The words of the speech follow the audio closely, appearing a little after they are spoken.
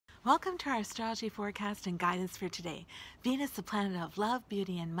Welcome to our astrology forecast and guidance for today. Venus, the planet of love,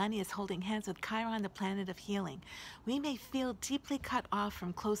 beauty, and money, is holding hands with Chiron, the planet of healing. We may feel deeply cut off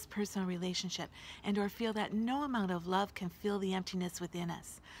from close personal relationship and/or feel that no amount of love can fill the emptiness within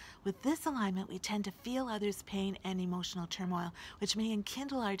us. With this alignment, we tend to feel others' pain and emotional turmoil, which may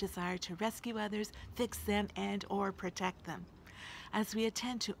enkindle our desire to rescue others, fix them, and/or protect them. As we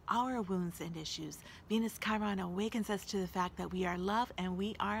attend to our wounds and issues, Venus-Chiron awakens us to the fact that we are love and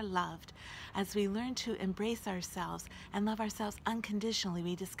we are loved. As we learn to embrace ourselves and love ourselves unconditionally,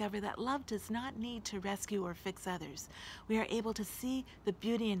 we discover that love does not need to rescue or fix others. We are able to see the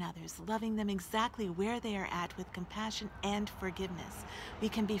beauty in others, loving them exactly where they are at with compassion and forgiveness. We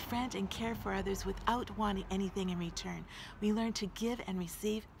can befriend and care for others without wanting anything in return. We learn to give and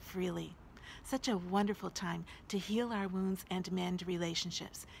receive freely. Such a wonderful time to heal our wounds and mend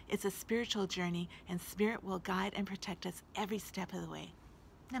relationships. It's a spiritual journey, and Spirit will guide and protect us every step of the way.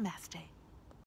 Namaste.